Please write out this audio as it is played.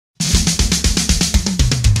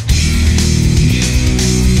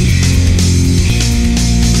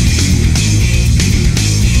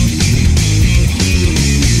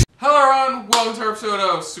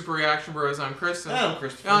host, Super Reaction Bros. I'm Kristen. I'm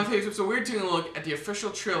Christopher. And on today's episode, we're taking a look at the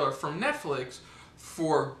official trailer from Netflix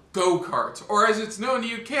for Go Karts, or as it's known in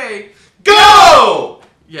the UK, Go!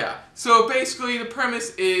 Yeah. So basically, the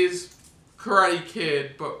premise is Karate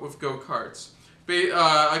Kid, but with Go Karts.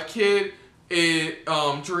 A kid is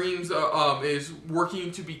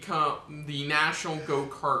working to become the national Go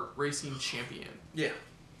Kart racing champion. Yeah.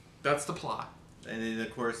 That's the plot. And then,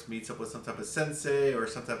 of course, meets up with some type of sensei or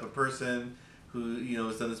some type of person who,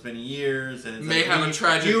 has done this many years. And may have a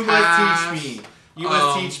tragic You past. must teach me. You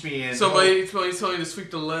must teach me. And somebody's telling you to sweep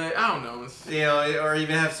the leg. I don't know. Or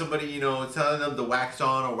even have somebody, telling them to wax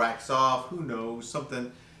on or wax off. Who knows?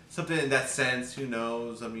 Something in that sense. Who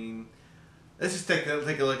knows? I mean, let's just take a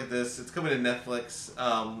look at this. It's coming to Netflix.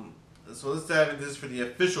 So let's dive into this for the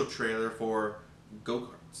official trailer for Go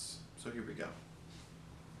Karts. So here we go.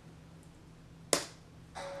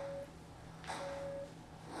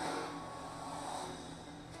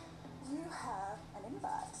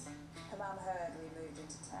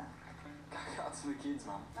 Go-karts for the kids,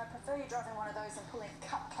 Mum. I prefer you driving one of those and pulling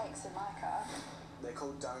cupcakes in my car. They're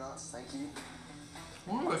called donuts, thank you.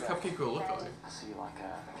 I wonder what a cupcake will look like. I see you like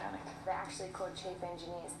a mechanic. They're actually called chief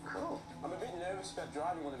engineers. Cool. I'm a bit nervous about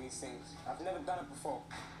driving one of these things. I've never done it before.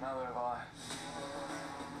 Neither have I.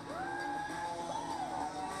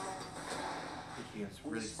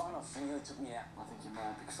 Well, this fun off nearly took me out. I think you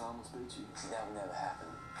might pick Simon beat you. That will never happen.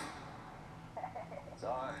 So,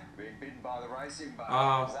 being bitten by the racing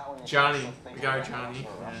bug. Johnny. The guy Johnny.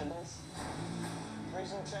 Yeah.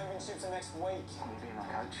 Regional championships are next week. Can you be my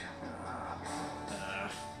coach?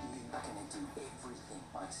 You're gonna do everything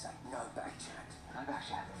I say. No back chat. No back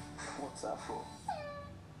chat. What's that for?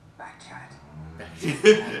 Back chat.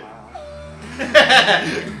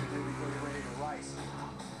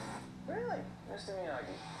 Really? Mr.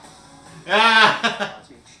 Miyagi.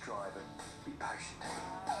 Each driver, be patient.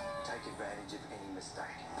 Take advantage of any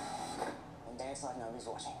mistake. And dance like nobody's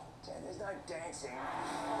watching. There's no dancing.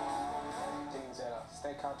 Team Zeta,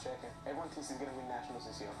 stay card checking. Everyone thinks he's gonna win nationals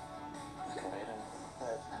this year. I can beat him,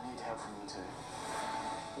 but I need help from you two.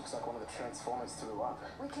 Looks like one of the Transformers threw up.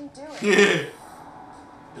 We can do it.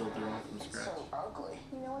 Build their own from It's scratch. so ugly.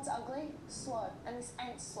 You know what's ugly? Slow. And this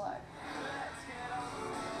ain't slow. Wow,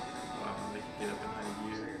 they can get up in high So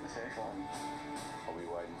gear. you're gonna take one. I'll be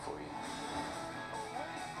waiting for you.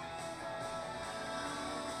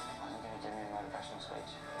 Are you gonna give me a motivational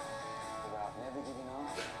speech? About never giving up?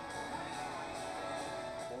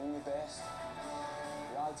 Doing your best?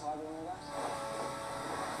 You are the tiger in the race?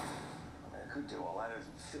 I could do all that and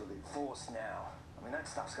feel a bit forced now. I mean, that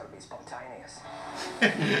stuff's got to be spontaneous.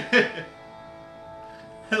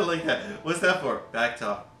 I like that. What's that for? Back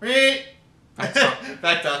talk. Back talk.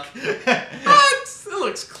 Back talk. It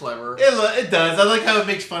looks clever. It does. I like how it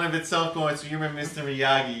makes fun of itself going, so you remember Mr.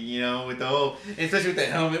 Miyagi, with the whole, especially with the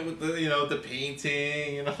helmet, with the, the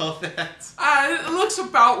painting and all that. It looks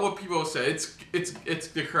about what people say. It's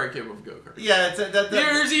the Karate Kid with Go Kart. Yeah, it's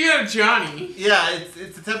There's even a Johnny. Yeah,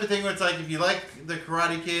 it's the type of thing where it's like, if you like the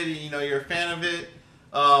Karate Kid, you're a fan of it,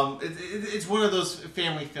 it's one of those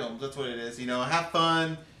family films. That's what it is. Have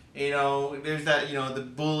fun. There's that, the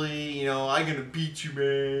bully, I'm gonna beat you,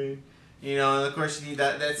 man. And of course you need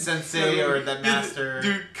that sensei or that master.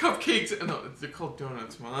 Dude, cupcakes. No, they're called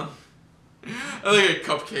donuts, Mom. I like a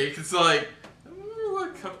cupcake. It's like, I wonder what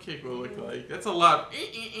a cupcake will look like. That's a lot.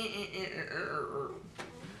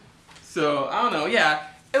 So I don't know. Yeah,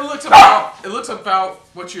 it looks about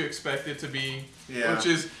what you expect it to be. Yeah. Which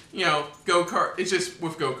is go kart. It's just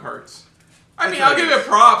with go karts. I mean, I'll give it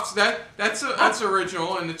props. That's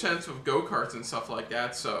original in the sense of go karts and stuff like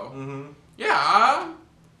that. So yeah.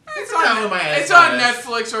 It's on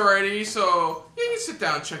Netflix already, so you can sit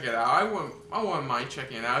down and check it out. I wouldn't mind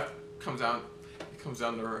checking it out. It comes down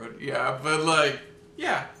the road. Yeah, but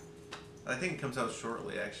yeah. I think it comes out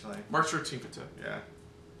shortly, actually. March 13th. Yeah.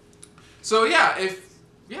 So yeah,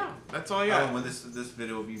 that's all I I got. don't know when this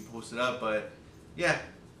video will be posted up, but yeah.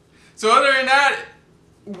 So other than that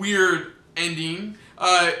weird ending,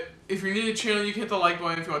 if you're new to the channel, you can hit the like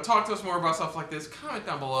button. If you want to talk to us more about stuff like this, comment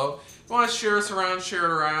down below. If you want to share us around, share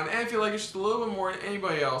it around. And if you like it just a little bit more than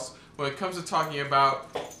anybody else when it comes to talking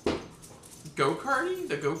about go-karting,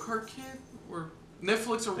 the Go Kart Kid, or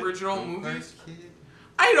Netflix original movies.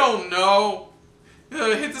 I don't know.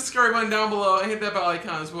 Hit the subscribe button down below and hit that bell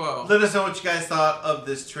icon as well. Let us know what you guys thought of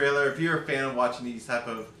this trailer. If you're a fan of watching these type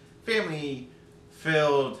of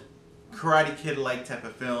family-filled Karate Kid-like type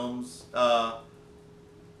of films,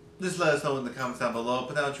 just let us know in the comments down below.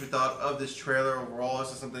 Put down what you thought of this trailer overall. Is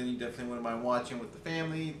this something you definitely wouldn't mind watching with the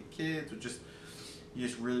family, the kids, or just you're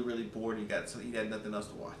just really, really bored and you got nothing else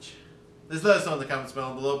to watch? Just let us know in the comments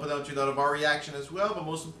below. Put down what you thought of our reaction as well. But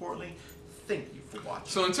most importantly, thank you for watching.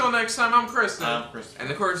 So until next time, I'm Kristen. I'm Kristen.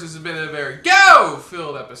 And of course, this has been a very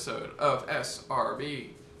go-filled episode of SRB.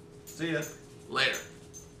 See ya. Later.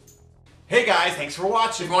 Hey guys, thanks for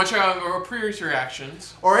watching. If you want to check out our previous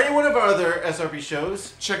reactions, or any one of our other SRB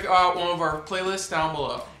shows, check out one of our playlists down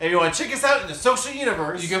below. If you want to check us out in the social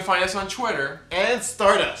universe, You can find us on Twitter and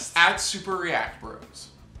Stardust at Super React Bros.